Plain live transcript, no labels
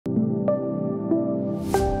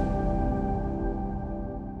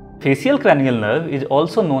Facial cranial nerve is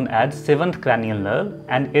also known as seventh cranial nerve,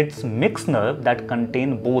 and it's mixed nerve that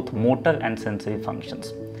contain both motor and sensory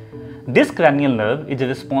functions. This cranial nerve is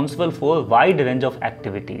responsible for a wide range of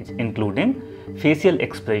activities including facial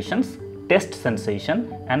expressions, taste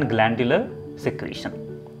sensation, and glandular secretion.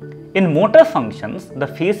 In motor functions, the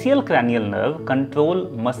facial cranial nerve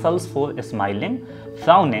controls muscles for smiling,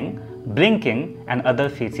 frowning, blinking, and other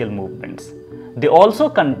facial movements. They also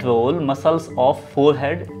control muscles of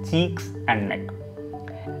forehead, cheeks, and neck.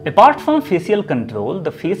 Apart from facial control, the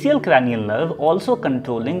facial cranial nerve also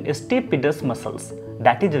controlling stapedius muscles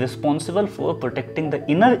that is responsible for protecting the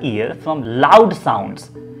inner ear from loud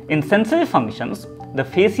sounds. In sensory functions, the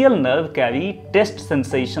facial nerve carry taste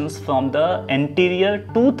sensations from the anterior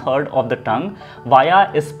two-thirds of the tongue via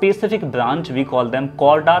a specific branch we call them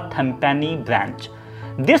chorda tympani branch.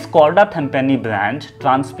 This chorda tympani branch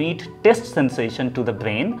transmits taste sensation to the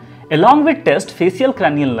brain. Along with taste, facial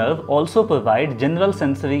cranial nerve also provides general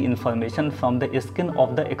sensory information from the skin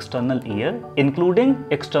of the external ear, including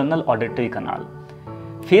external auditory canal.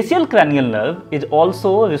 Facial cranial nerve is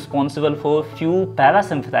also responsible for few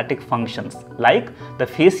parasympathetic functions, like the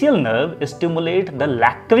facial nerve stimulates the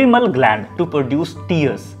lacrimal gland to produce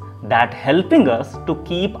tears, that helping us to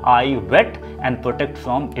keep eye wet and protect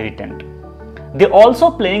from irritant. They also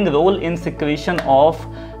playing a role in secretion of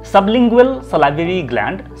sublingual salivary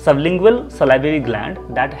gland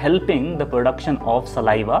that helping the production of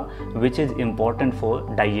saliva, which is important for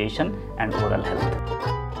digestion and oral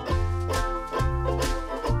health.